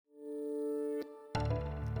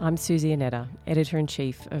I'm Susie Annetta,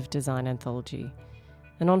 Editor-in-Chief of Design Anthology.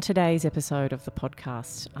 And on today's episode of the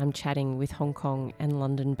podcast, I'm chatting with Hong Kong and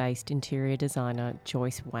London-based interior designer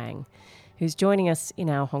Joyce Wang, who's joining us in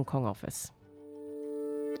our Hong Kong office.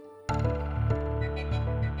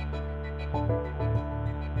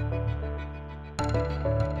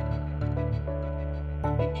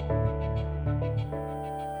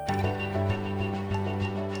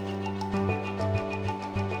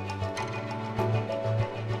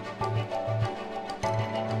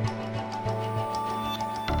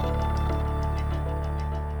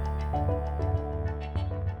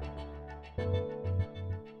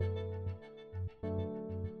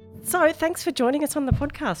 So thanks for joining us on the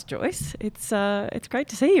podcast, Joyce. It's great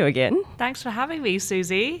to see you again. Thanks for having me,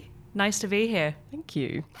 Susie. Nice to be here. Thank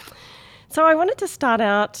you. So I wanted to start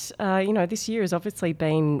out, this year has obviously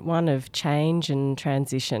been one of change and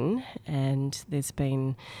transition, and there's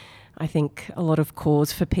been, I think, a lot of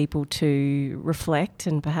cause for people to reflect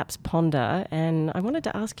and perhaps ponder. And I wanted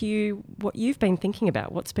to ask you what you've been thinking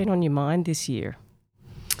about. What's been on your mind this year?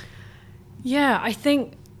 Yeah, I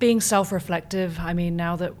think being self-reflective,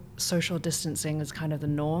 now that social distancing is kind of the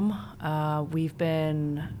norm, we've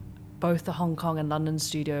been, both the Hong Kong and London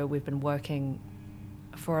studio, we've been working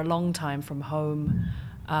for a long time from home.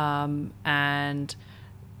 And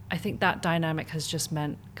I think that dynamic has just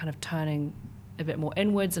meant kind of turning a bit more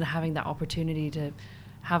inwards and having that opportunity to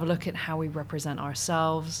have a look at how we represent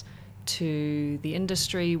ourselves to the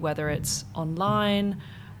industry, whether it's online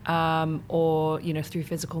or, through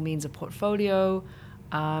physical means of portfolio.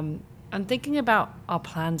 I'm thinking about our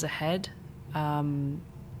plans ahead,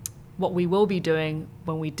 what we will be doing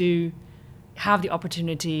when we do have the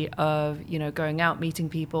opportunity of, going out, meeting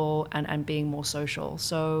people and being more social.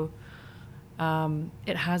 So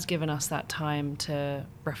it has given us that time to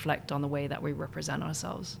reflect on the way that we represent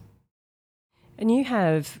ourselves. And you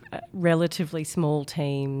have relatively small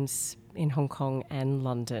teams in Hong Kong and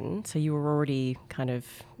London, so you were already kind of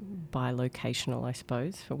bi-locational, I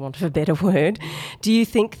suppose, for want of a better word. Do you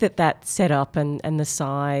think that setup and the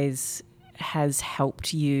size has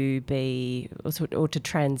helped you be, or to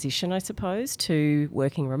transition, I suppose, to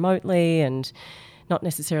working remotely and not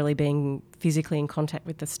necessarily being physically in contact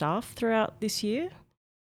with the staff throughout this year?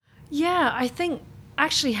 Yeah, I think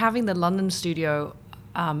actually having the London studio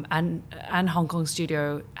and Hong Kong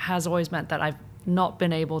studio has always meant that I've not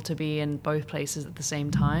been able to be in both places at the same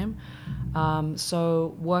time.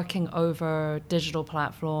 So working over digital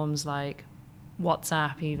platforms like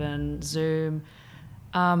WhatsApp, even Zoom,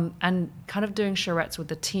 and kind of doing charrettes with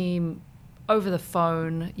the team over the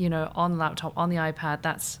phone, on laptop, on the iPad,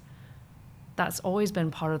 that's always been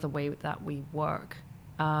part of the way that we work.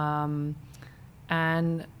 And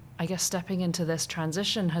I guess stepping into this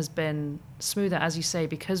transition has been smoother, as you say,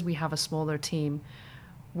 because we have a smaller team.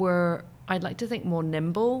 I'd like to think more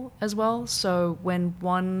nimble as well. So when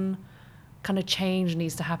one kind of change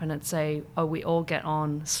needs to happen, let's say, we all get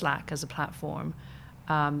on Slack as a platform,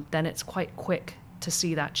 then it's quite quick to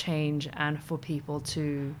see that change and for people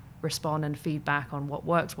to respond and feedback on what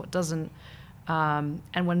works, what doesn't. And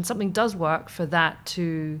when something does work, for that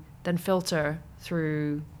to then filter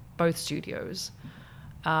through both studios.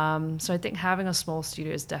 So I think having a small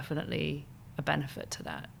studio is definitely a benefit to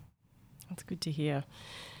that. That's good to hear.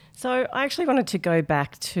 So I actually wanted to go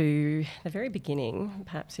back to the very beginning,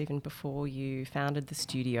 perhaps even before you founded the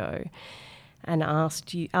studio, and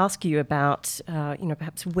ask you about,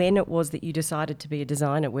 perhaps when it was that you decided to be a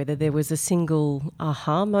designer, whether there was a single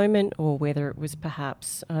aha moment or whether it was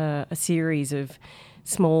perhaps a series of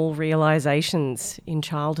small realizations in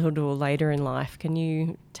childhood or later in life. Can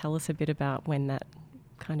you tell us a bit about when that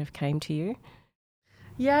kind of came to you?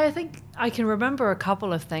 Yeah, I think I can remember a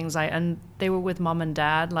couple of things. And they were with mom and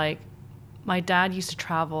dad. Like, my dad used to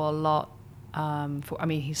travel a lot.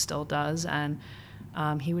 He still does, and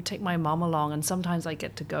he would take my mom along, and sometimes I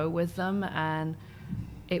get to go with them, and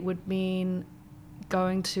it would mean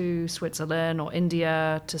going to Switzerland or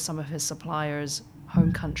India to some of his suppliers'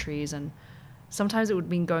 home countries, and sometimes it would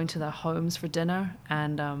mean going to their homes for dinner.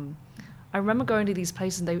 And I remember going to these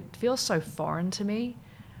places, and they feel so foreign to me.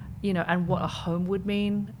 And what a home would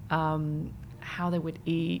mean, how they would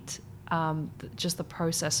eat, just the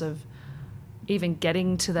process of even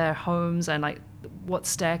getting to their homes and like what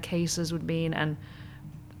staircases would mean and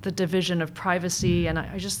the division of privacy. And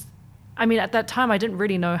at that time, I didn't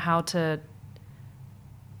really know how to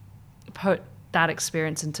put that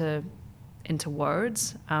experience into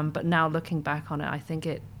words. But now looking back on it, I think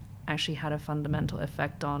it actually had a fundamental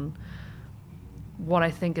effect on what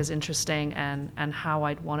I think is interesting and how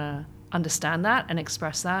I'd want to understand that and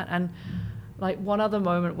express that. And like one other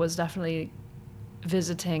moment was definitely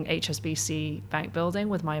visiting HSBC bank building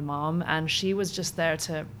with my mom, and she was just there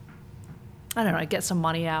to, I don't know, get some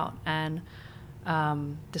money out. And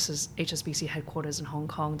this is HSBC headquarters in Hong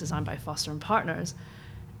Kong, designed by Foster and Partners.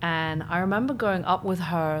 And I remember going up with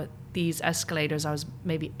her these escalators. I was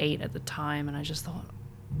maybe 8 at the time, and I just thought,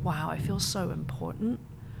 wow, I feel so important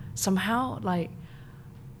somehow. Like,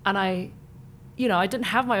 and I didn't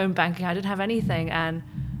have my own banking, I didn't have anything, and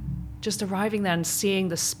just arriving there and seeing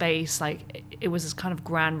the space, like it was this kind of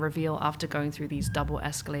grand reveal after going through these double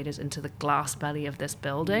escalators into the glass belly of this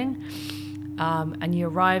building. And you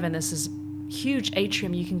arrive, and this is huge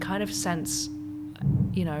atrium. You can kind of sense,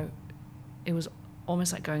 it was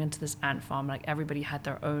almost like going into this ant farm. Like everybody had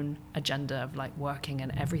their own agenda of like working,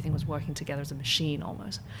 and everything was working together as a machine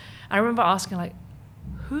almost. And I remember asking, like,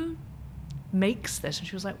 who makes this? And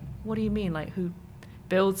she was like, what do you mean? Like, who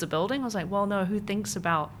builds a building? I was like, well, no, who thinks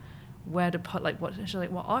about where to put, like, what? She's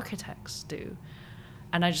like, what architects do.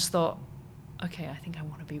 And I just thought, okay, I think I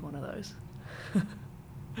want to be one of those.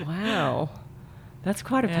 Wow. That's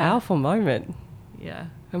quite a powerful moment. Yeah.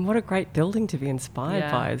 And what a great building to be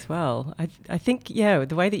inspired by as well. I think,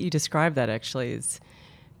 the way that you describe that actually is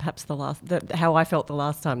perhaps how I felt the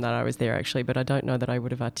last time that I was there actually, but I don't know that I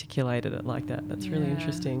would have articulated it like that. That's really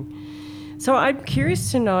interesting. So I'm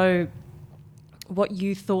curious to know what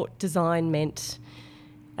you thought design meant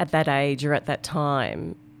at that age or at that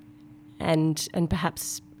time, and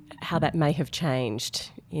perhaps how that may have changed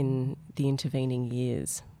in the intervening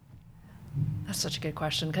years. That's such a good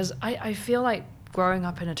question, because I feel like growing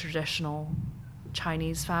up in a traditional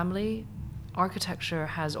Chinese family, architecture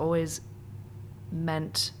has always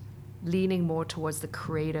meant leaning more towards the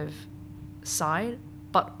creative side,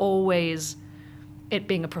 but always it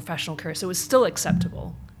being a professional career. So it was still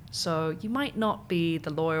acceptable. So you might not be the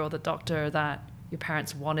lawyer or the doctor that your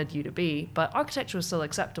parents wanted you to be, but architecture was still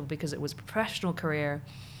acceptable because it was a professional career,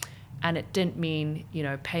 and it didn't mean,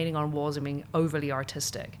 painting on walls and being overly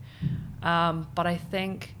artistic. But I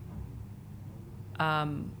think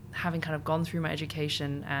having kind of gone through my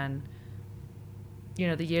education and,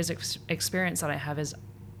 the years of experience that I have is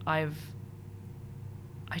I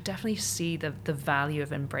definitely see the value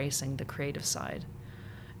of embracing the creative side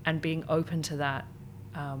and being open to that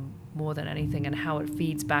more than anything, and how it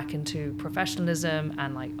feeds back into professionalism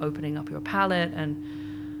and like opening up your palette.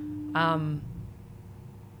 And I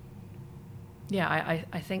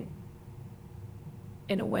think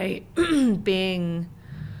in a way being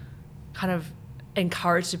kind of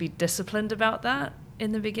encouraged to be disciplined about that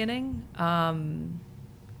in the beginning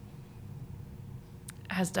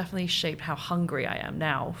has definitely shaped how hungry I am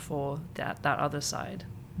now for that other side.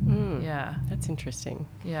 Yeah. That's interesting.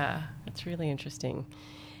 Yeah. That's really interesting.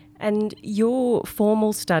 And your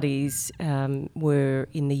formal studies were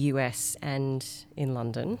in the US and in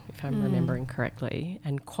London, if I'm remembering correctly,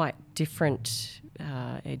 and quite different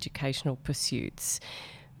educational pursuits.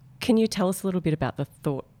 Can you tell us a little bit about the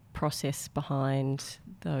thought process behind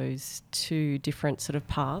those two different sort of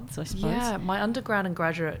paths, I suppose? Yeah, my undergrad and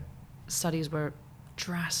graduate studies were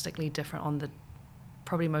drastically different on the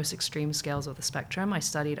probably most extreme scales of the spectrum. I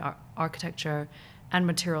studied architecture and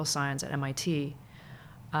material science at MIT.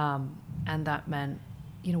 And that meant,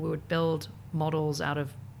 we would build models out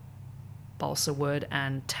of balsa wood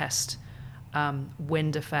and test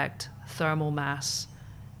wind effect, thermal mass.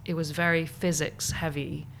 It was very physics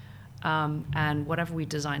heavy. And whatever we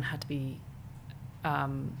designed had to be,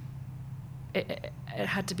 it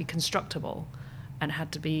had to be constructible and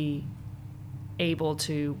had to be able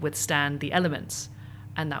to withstand the elements.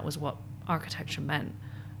 And that was what architecture meant.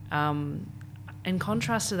 In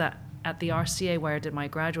contrast to that, at the RCA, where I did my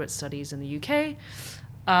graduate studies in the UK,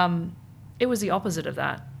 it was the opposite of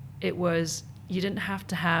that. It was, you didn't have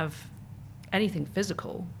to have anything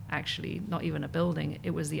physical, actually, not even a building. It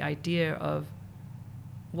was the idea of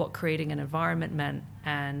what creating an environment meant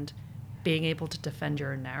and being able to defend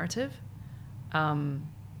your narrative.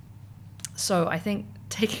 So I think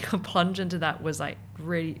taking a plunge into that was like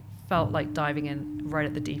really felt like diving in right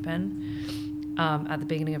at the deep end. At the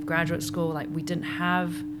beginning of graduate school, like we didn't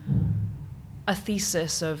have a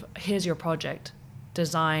thesis of here's your project,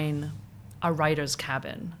 design a writer's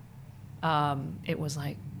cabin. It was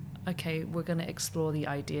like, okay, we're going to explore the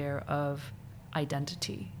idea of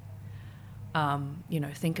identity.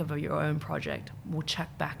 Think of your own project. We'll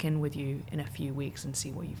check back in with you in a few weeks and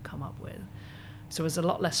see what you've come up with. So it was a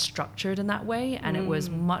lot less structured in that way, and it was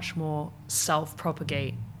much more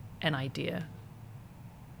self-propagate an idea.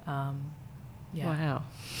 Wow.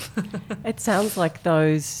 It sounds like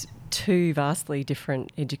those two vastly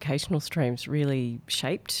different educational streams really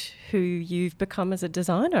shaped who you've become as a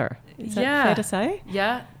designer. Is that fair to say?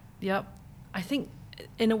 Yeah. Yep. I think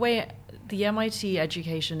in a way the MIT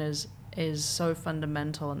education is so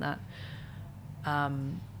fundamental in that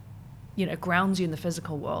it grounds you in the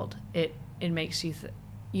physical world. It makes you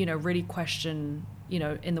really question,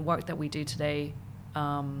 in the work that we do today,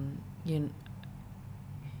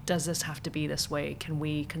 does this have to be this way? Can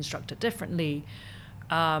we construct it differently?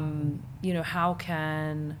 How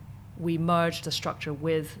can we merge the structure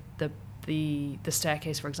with the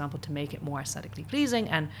staircase, for example, to make it more aesthetically pleasing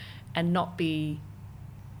and not be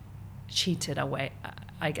cheated away,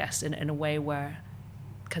 I guess, in a way where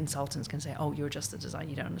consultants can say, oh, you're just a designer,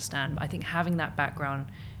 you don't understand. But I think having that background,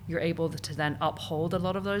 you're able to then uphold a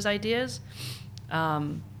lot of those ideas.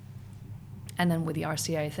 And then with the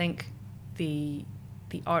RCA, I think the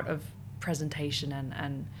art of presentation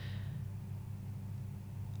and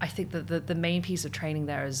I think that the main piece of training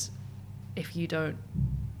there is if you're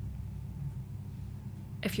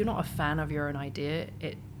not a fan of your own idea,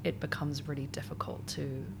 it becomes really difficult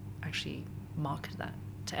to actually market that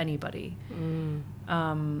to anybody.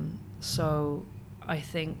 So I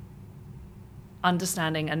think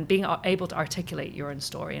understanding and being able to articulate your own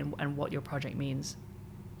story and what your project means,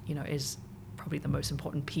 is probably the most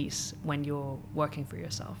important piece when you're working for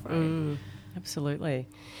yourself, right? Absolutely.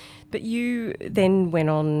 But you then went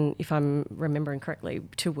on, if I'm remembering correctly,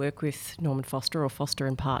 to work with Norman Foster or Foster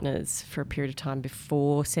and Partners for a period of time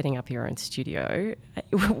before setting up your own studio.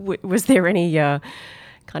 Was there any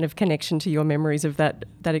kind of connection to your memories of that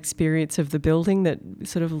experience of the building that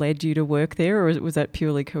sort of led you to work there, or was that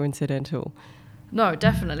purely coincidental? No,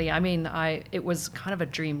 definitely. I mean, it was kind of a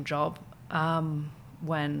dream job.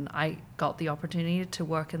 When I got the opportunity to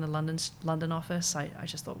work in the London office, I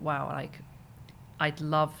just thought, wow, like I'd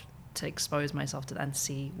love to expose myself to that and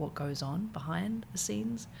see what goes on behind the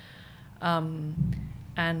scenes.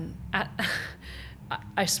 And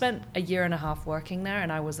I spent a year and a half working there,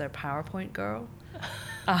 and I was their PowerPoint girl.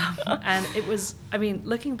 And it was, I mean,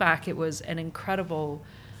 looking back, it was an incredible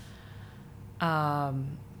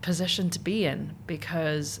position to be in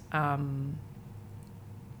because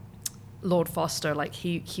Lord Foster, like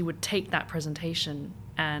he would take that presentation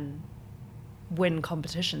and win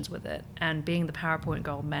competitions with it. And being the PowerPoint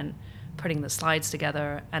girl meant putting the slides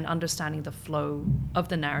together and understanding the flow of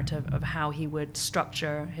the narrative of how he would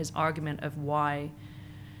structure his argument of why,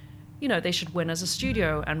 they should win as a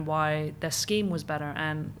studio and why their scheme was better.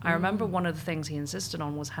 And I remember one of the things he insisted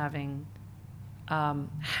on was having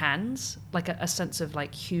hands, like a sense of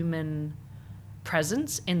like human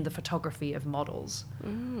presence in the photography of models.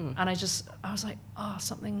 And I was like,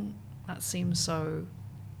 something that seems so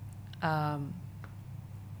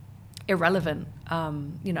irrelevant.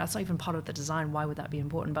 That's not even part of the design. Why would that be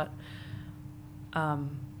important? But I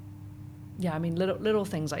mean, little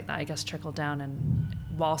things like that, I guess, trickled down. And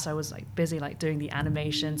whilst I was like busy like doing the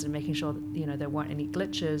animations and making sure that there weren't any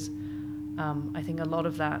glitches, I think a lot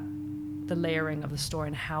of that, the layering of the story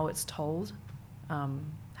and how it's told,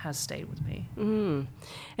 has stayed with me. And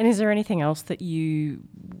is there anything else that you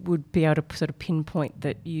would be able to sort of pinpoint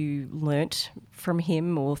that you learnt from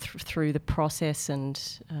him or through the process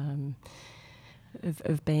and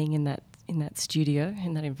of being in that studio,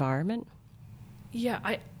 in that environment? Yeah,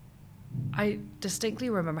 I distinctly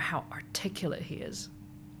remember how articulate he is.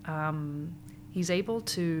 He's able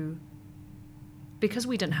to, because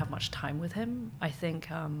we didn't have much time with him, I think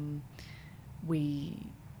we,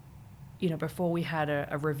 before we had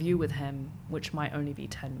a review with him, which might only be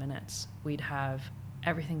 10 minutes, we'd have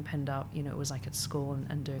everything pinned up. It was like at school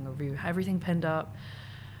and doing a review, everything pinned up.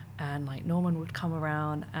 And like Norman would come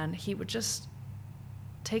around and he would just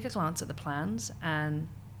take a glance at the plans and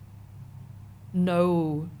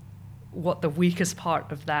know what the weakest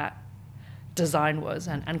part of that design was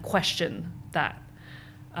and question that.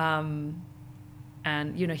 And,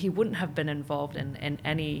 he wouldn't have been involved in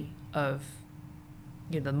any of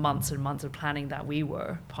the months and months of planning that we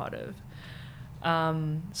were part of.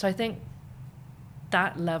 So I think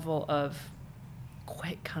that level of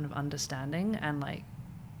quick kind of understanding and like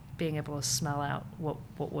being able to smell out what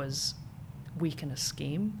was weak in a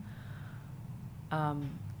scheme,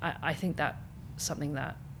 I think that something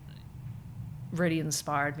that really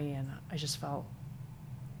inspired me, and I just felt,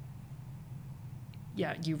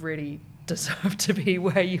 you really deserve to be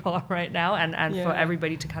where you are right now, and for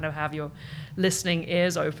everybody to kind of have your listening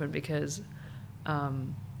ears open, because I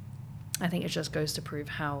think it just goes to prove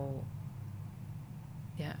how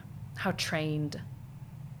trained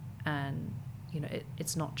and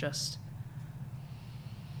it's not just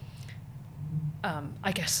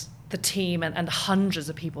I guess the team and hundreds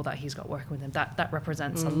of people that he's got working with him that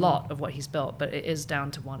represents a lot of what he's built, but it is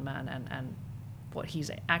down to one man, and what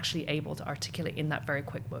he's actually able to articulate in that very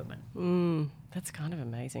quick moment. That's kind of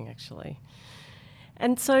amazing, actually.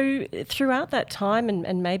 And so throughout that time,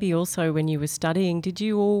 and maybe also when you were studying, did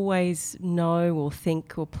you always know or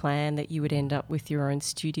think or plan that you would end up with your own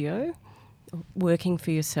studio, working for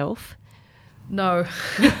yourself? No.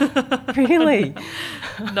 Really?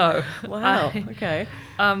 No. Wow. Okay.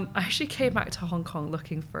 I actually came back to Hong Kong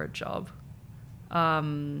looking for a job.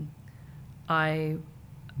 I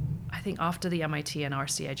think after the MIT and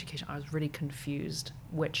RC education, I was really confused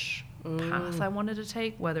which path I wanted to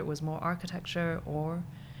take, whether it was more architecture or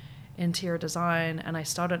interior design. And I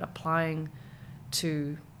started applying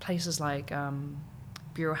to places like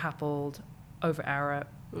Bureau Happold, Over Arup,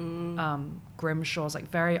 Grimshaw's, like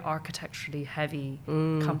very architecturally heavy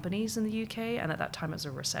companies in the UK. And at that time it was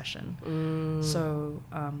a recession. So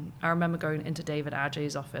I remember going into David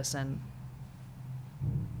Adjay's office, and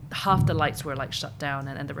half the lights were like shut down,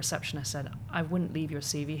 and the receptionist said, I wouldn't leave your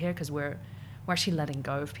CV here because we're actually letting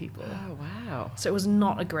go of people. Oh, wow. So it was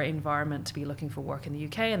not a great environment to be looking for work in the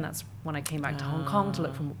UK, and that's when I came back to Hong Kong to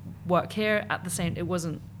look for work here. At the same, it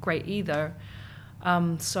wasn't great either.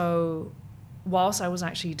 So whilst I was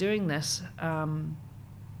actually doing this, a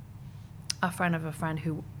friend of a friend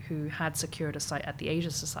who had secured a site at the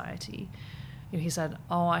Asia Society, he said,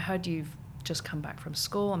 oh, I heard you've just come back from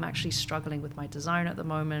school. I'm actually struggling with my design at the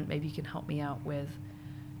moment. Maybe you can help me out with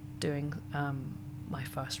doing my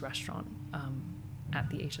first restaurant at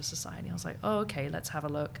the Asia Society. I was like, oh, okay, let's have a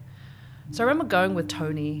look. So I remember going with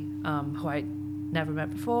Tony, who I never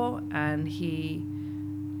met before, and he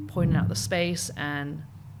pointed out the space, and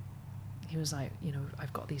he was like,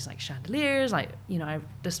 I've got these like chandeliers, like,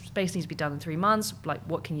 this space needs to be done in 3 months. Like,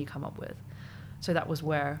 what can you come up with? So that was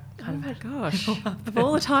where Oh my gosh. Of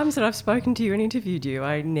all the times that I've spoken to you and interviewed you,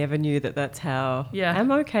 I never knew that that's how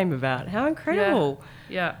Ammo came about. How incredible.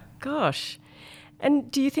 Yeah. Gosh.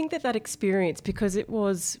 And do you think that experience, because it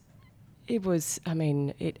was, I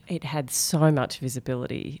mean, it had so much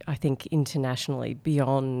visibility, I think, internationally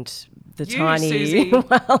beyond the tiny... Susie,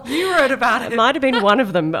 well, you wrote about it. It might have been one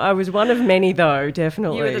of them. I was one of many, though,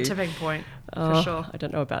 definitely. You were the tipping point, for sure. I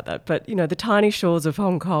don't know about that. But, the tiny shores of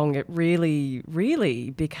Hong Kong, it really,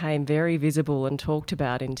 really became very visible and talked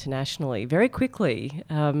about internationally very quickly,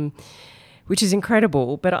 which is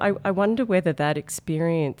incredible. But I wonder whether that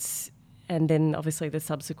experience... and then obviously the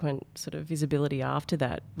subsequent sort of visibility after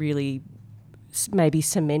that really maybe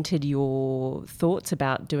cemented your thoughts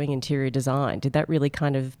about doing interior design. Did that really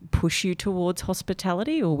kind of push you towards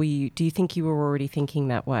hospitality, or do you think you were already thinking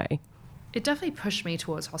that way? It definitely pushed me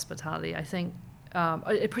towards hospitality. I think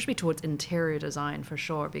it pushed me towards interior design for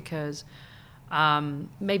sure, because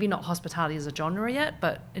maybe not hospitality as a genre yet,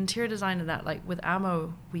 but interior design, and that, like with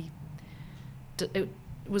Ammo, it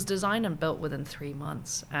was designed and built within 3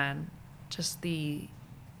 months, and just the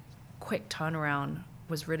quick turnaround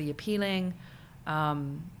was really appealing.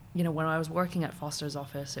 When I was working at Foster's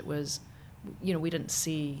office, it was, we didn't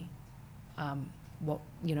see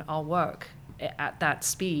our work at that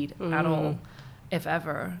speed at all, if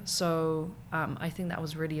ever. So I think that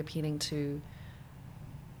was really appealing to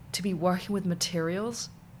be working with materials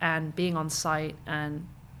and being on site. And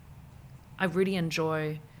I really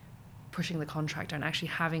enjoy pushing the contractor and actually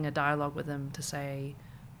having a dialogue with them to say,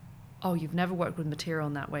 oh, you've never worked with material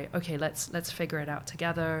in that way. Okay, let's figure it out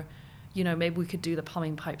together. Maybe we could do the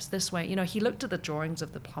plumbing pipes this way. He looked at the drawings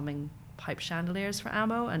of the plumbing pipe chandeliers for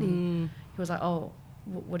Ammo, and he was like, oh,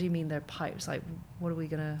 what do you mean they're pipes? Like, what are we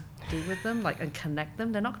going to do with them? Like, and connect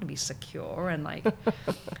them? They're not going to be secure. And like,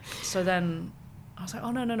 so then I was like,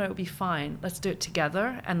 oh, no, it'll be fine. Let's do it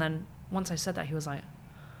together. And then once I said that, he was like,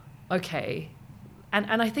 okay.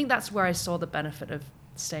 And I think that's where I saw the benefit of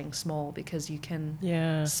staying small, because you can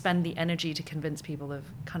spend the energy to convince people of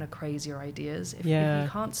kind of crazier ideas. If you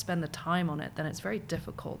can't spend the time on it, then it's very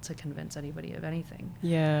difficult to convince anybody of anything.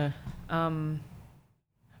 Yeah.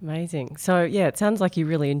 Amazing. So, it sounds like you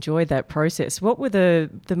really enjoyed that process. What were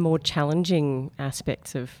the more challenging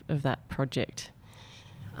aspects of that project,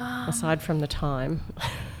 aside from the time?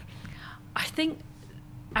 I think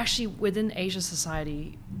actually within Asia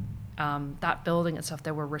Society, that building itself,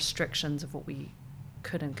 there were restrictions of what we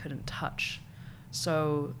could and couldn't touch.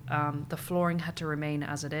 So the flooring had to remain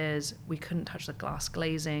as it is. We couldn't touch the glass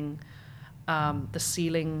glazing. The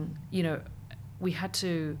ceiling, we had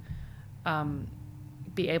to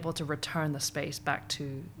be able to return the space back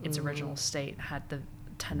to its original state had the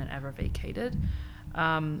tenant ever vacated.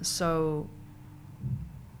 So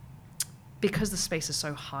because the space is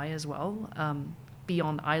so high as well,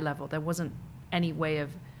 beyond eye level, there wasn't any way of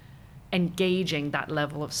engaging that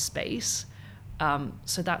level of space.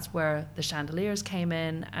 So that's where the chandeliers came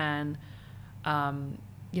in, and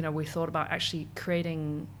We thought about actually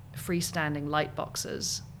creating freestanding light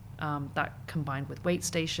boxes that combined with wait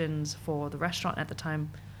stations for the restaurant. At the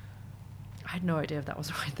time, I had no idea if that was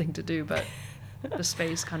the right thing to do, but the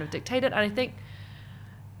space kind of dictated. And I think,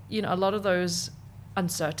 a lot of those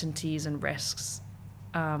uncertainties and risks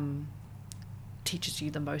teaches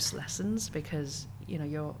you the most lessons, because,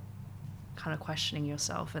 you're kind of questioning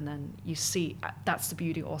yourself, and then you see that's the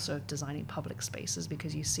beauty also of designing public spaces,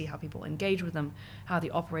 because you see how people engage with them, how the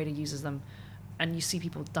operator uses them, and you see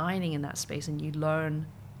people dining in that space, and you learn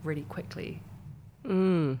really quickly.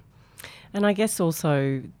 And I guess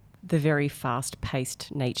also the very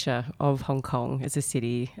fast-paced nature of Hong Kong as a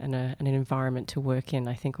city and an environment to work in,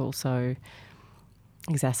 I think also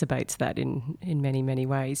exacerbates that in many, many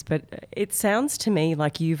ways. But it sounds to me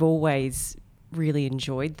like you've always really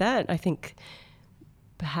enjoyed that. I think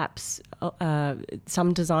perhaps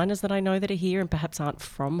some designers that I know that are here and perhaps aren't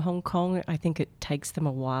from Hong Kong, I think it takes them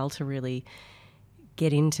a while to really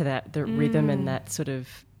get into the rhythm and that sort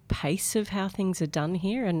of pace of how things are done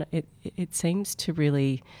here. And it seems to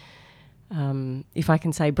really, if I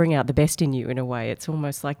can say, bring out the best in you in a way. It's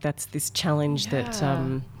almost like that's this challenge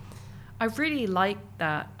that... I really like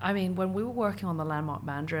that. I mean, when we were working on the Landmark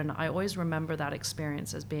Mandarin, I always remember that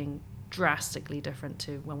experience as being drastically different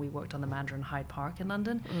to when we worked on the Mandarin Hyde Park in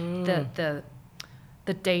London.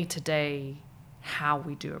 The day-to-day, how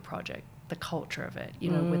we do a project, the culture of it.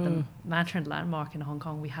 With the Mandarin Landmark in Hong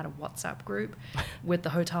Kong, we had a WhatsApp group with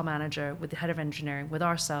the hotel manager, with the head of engineering, with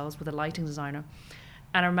ourselves, with the lighting designer.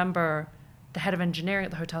 And I remember the head of engineering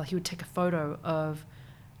at the hotel, he would take a photo of,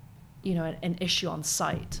 an issue on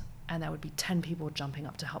site, and there would be 10 people jumping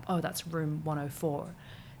up to help. Oh, that's room 104.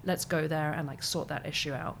 Let's go there and sort that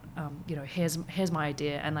issue out. Here's my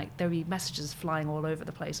idea. And there would be messages flying all over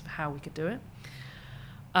the place of how we could do it.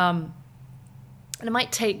 And it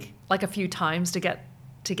might take a few times to get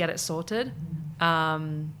it sorted.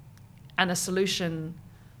 And a solution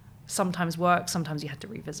sometimes works, sometimes you had to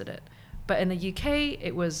revisit it. But in the UK,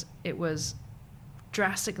 it was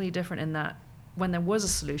drastically different in that when there was a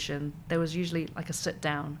solution, there was usually a sit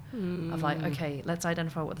down of okay, let's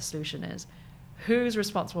identify what the solution is. Who's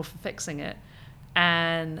responsible for fixing it?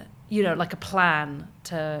 And, a plan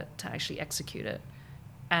to actually execute it.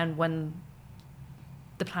 And when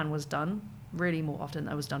the plan was done, really more often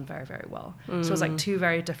that was done very, very well. So it was two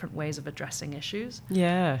very different ways of addressing issues.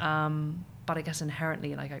 Yeah. But I guess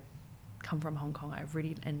inherently, I come from Hong Kong, I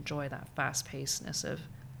really enjoy that fast-pacedness of,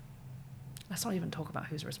 let's not even talk about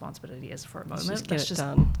whose responsibility it is for a moment. Let's just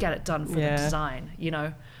get it done for the design,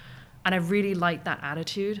 And I really like that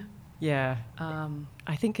attitude. Yeah.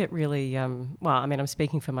 I think it really, I'm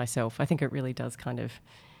speaking for myself. I think it really does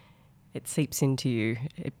it seeps into you.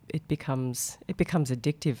 It becomes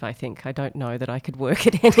addictive, I think. I don't know that I could work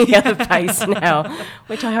at any other pace now,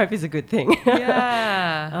 which I hope is a good thing.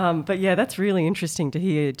 Yeah. But yeah, that's really interesting to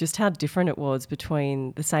hear just how different it was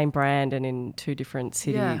between the same brand and in two different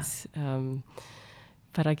cities. Yeah.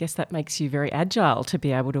 But I guess that makes you very agile to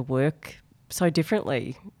be able to work so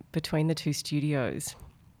differently between the two studios.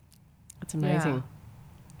 It's amazing.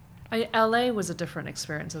 Yeah. LA was a different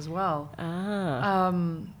experience as well.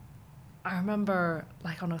 I remember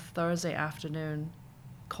on a Thursday afternoon,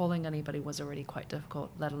 calling anybody was already quite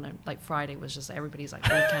difficult, let alone Friday was just everybody's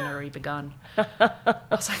weekend already begun. I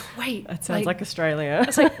was wait. That sounds like Australia. I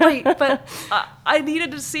was wait, but I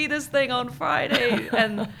needed to see this thing on Friday.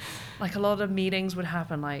 And a lot of meetings would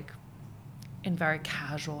happen in very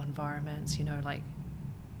casual environments,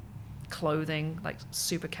 clothing,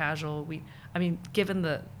 super casual. Given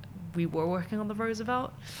that we were working on the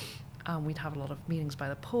Roosevelt, we'd have a lot of meetings by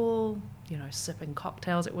the pool, sipping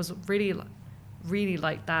cocktails. It was really, really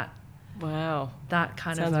like that. Wow. That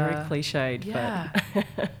kind Sounds of... very cliched. Yeah.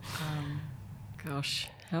 But gosh,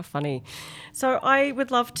 how funny. So I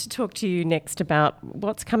would love to talk to you next about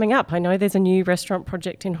what's coming up. I know there's a new restaurant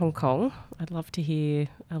project in Hong Kong. I'd love to hear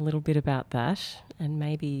a little bit about that and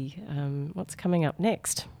maybe what's coming up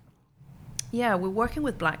next. Yeah, we're working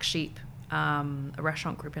with Black Sheep, a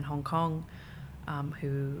restaurant group in Hong Kong,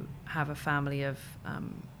 who have a family of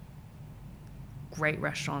great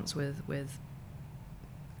restaurants with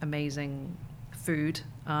amazing food.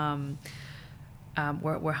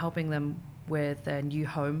 We're helping them with their new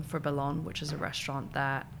home for Ballon, which is a restaurant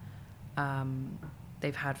that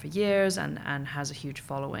they've had for years and has a huge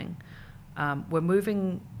following. We're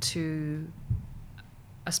moving to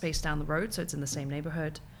a space down the road, so it's in the same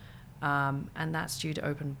neighborhood, and that's due to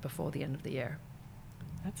open before the end of the year.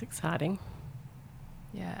 That's exciting.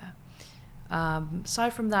 Yeah.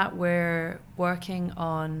 Aside from that, we're working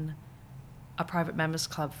on a private members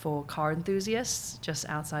club for car enthusiasts just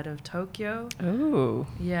outside of Tokyo. Oh.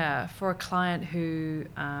 Yeah, for a client who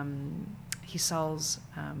he sells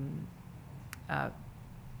kind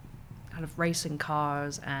of racing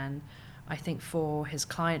cars, and I think for his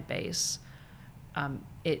client base,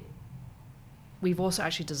 we've also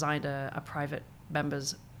actually designed a private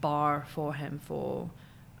members bar for him for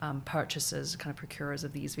purchasers, kind of procurers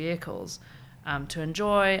of these vehicles to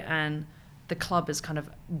enjoy, and the club is kind of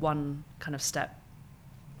one kind of step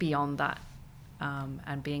beyond that,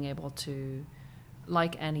 and being able to,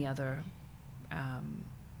 like any other,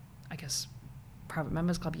 I guess, private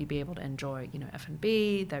members club, you'd be able to enjoy,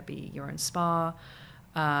 F&B, there'd be your own spa,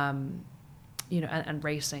 and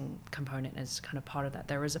racing component is kind of part of that.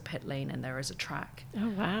 There is a pit lane and there is a track. Oh,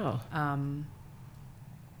 wow.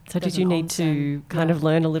 So did you need onsen. to kind of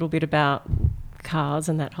learn a little bit about cars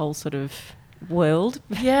and that whole sort of world?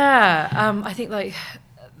 Yeah, I think like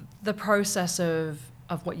the process of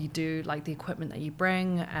what you do, like the equipment that you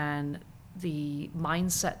bring and the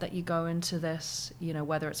mindset that you go into this,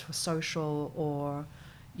 whether it's for social or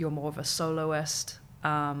you're more of a soloist,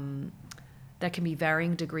 there can be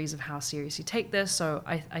varying degrees of how serious you take this. So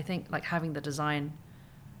I think like having the design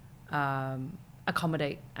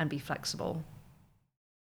accommodate and be flexible.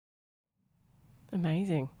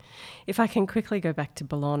 Amazing. If I can quickly go back to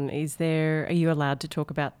Boulogne, are you allowed to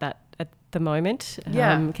talk about that at the moment?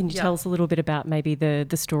 Yeah. Can you tell us a little bit about maybe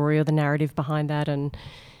the story or the narrative behind that, and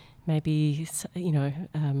maybe,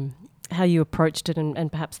 how you approached it,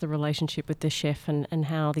 and perhaps the relationship with the chef, and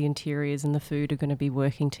how the interiors and the food are going to be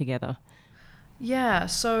working together? Yeah,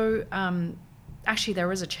 so actually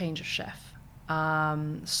there is a change of chef.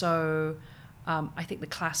 I think the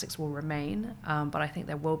classics will remain, but I think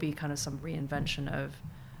there will be kind of some reinvention of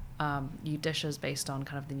new dishes based on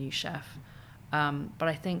kind of the new chef. But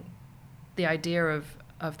I think the idea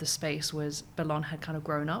of the space was Boulogne had kind of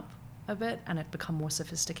grown up a bit and had become more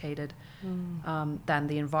sophisticated than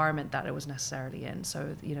the environment that it was necessarily in.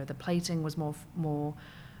 So, the plating was more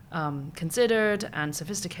considered and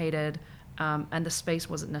sophisticated, and the space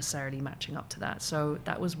wasn't necessarily matching up to that. So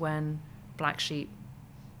that was when Black Sheep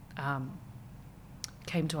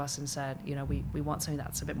came to us and said, we want something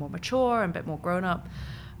that's a bit more mature and a bit more grown up.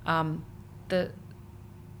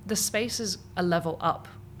 The space is a level up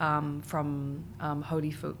from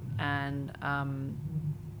Holy Food and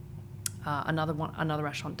another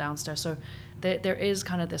restaurant downstairs. So there is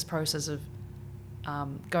kind of this process of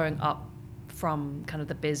going up from kind of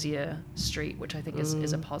the busier street, which I think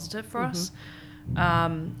is a positive for us.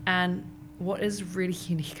 And what is really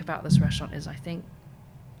unique about this restaurant is I think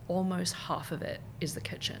almost half of it is the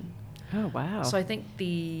kitchen. Oh, wow. So I think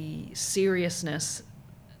the seriousness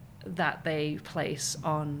that they place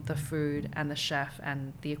on the food and the chef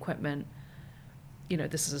and the equipment,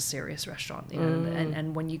 this is a serious restaurant,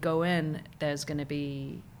 and when you go in, there's going to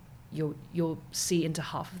be, you'll see into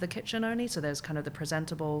half of the kitchen only. So there's kind of the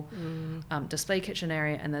presentable display kitchen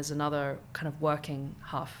area, and there's another kind of working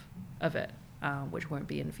half of it, which won't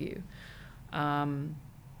be in view.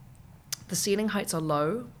 The ceiling heights are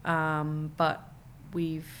low, but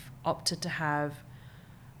we've opted to have,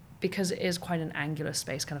 because it is quite an angular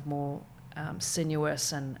space, kind of more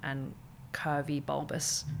sinuous and curvy,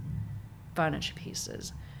 bulbous furniture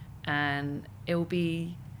pieces. And it will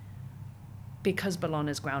be, because Boulogne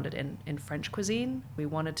is grounded in French cuisine, we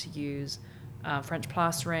wanted to use French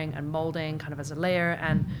plastering and molding kind of as a layer,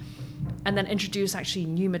 and then introduce actually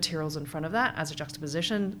new materials in front of that as a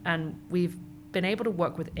juxtaposition. And we've been able to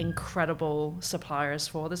work with incredible suppliers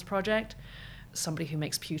for this project. Somebody who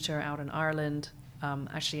makes pewter out in Ireland,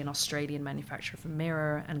 actually an Australian manufacturer for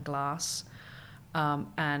mirror and glass,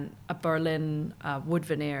 and a Berlin wood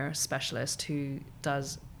veneer specialist who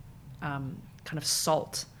does kind of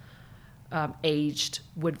salt aged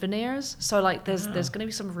wood veneers. So like there's going to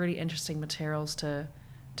be some really interesting materials to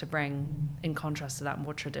bring in contrast to that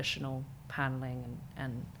more traditional paneling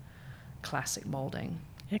and classic molding.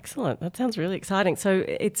 Excellent. That sounds really exciting. So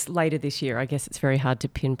it's later this year. I guess it's very hard to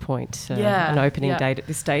pinpoint an opening date at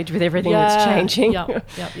this stage with everything that's changing.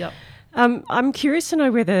 Yep. I'm curious to know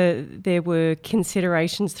whether there were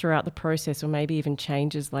considerations throughout the process, or maybe even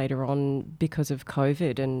changes later on because of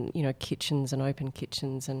COVID and, kitchens and open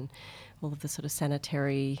kitchens and all of the sort of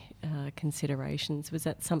sanitary considerations. Was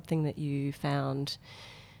that something that you found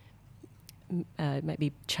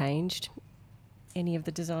maybe changed any of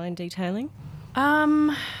the design detailing?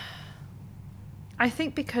 I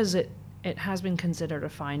think because it has been considered a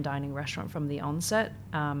fine dining restaurant from the onset,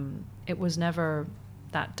 it was never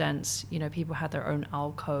that dense. People had their own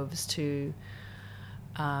alcoves to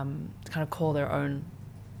kind of call their own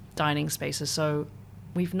dining spaces. So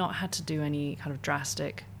we've not had to do any kind of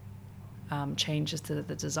drastic changes to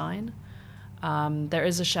the design. There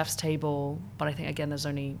is a chef's table, but I think, again, there's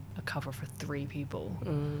only a cover for 3 people.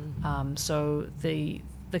 So the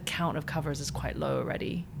count of covers is quite low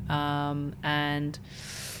already. And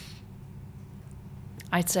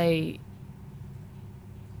I'd say,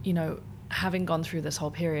 you know, having gone through this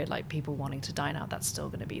whole period, like people wanting to dine out, that's still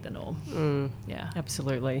going to be the norm. Yeah.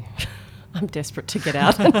 Absolutely. I'm desperate to get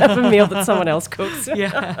out and have a meal that someone else cooks.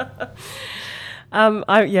 Yeah.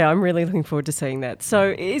 I'm really looking forward to seeing that.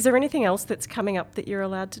 So is there anything else that's coming up that you're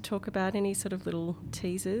allowed to talk about? Any sort of little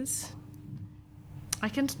teasers? I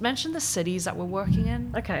can mention the cities that we're working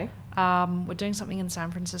in. Okay. We're doing something in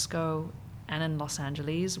San Francisco and in Los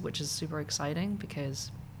Angeles, which is super exciting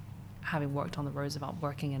because having worked on the Roosevelt,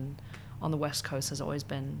 working on the West Coast has always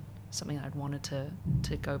been something I'd wanted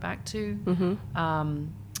to go back to. Mm-hmm.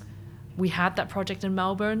 We had that project in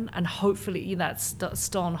Melbourne, and hopefully that's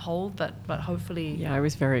still on hold, but hopefully... Yeah, I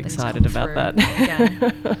was very excited about that.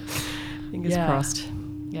 Fingers crossed.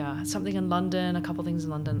 Yeah, something in London, a couple things in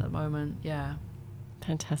London at the moment, yeah.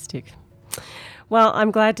 Fantastic. Well,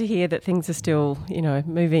 I'm glad to hear that things are still, you know,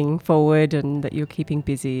 moving forward and that you're keeping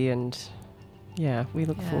busy, and yeah, we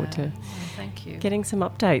look forward to thank you. Getting some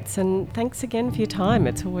updates. And thanks again for your time.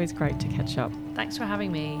 It's always great to catch up. Thanks for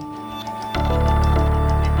having me.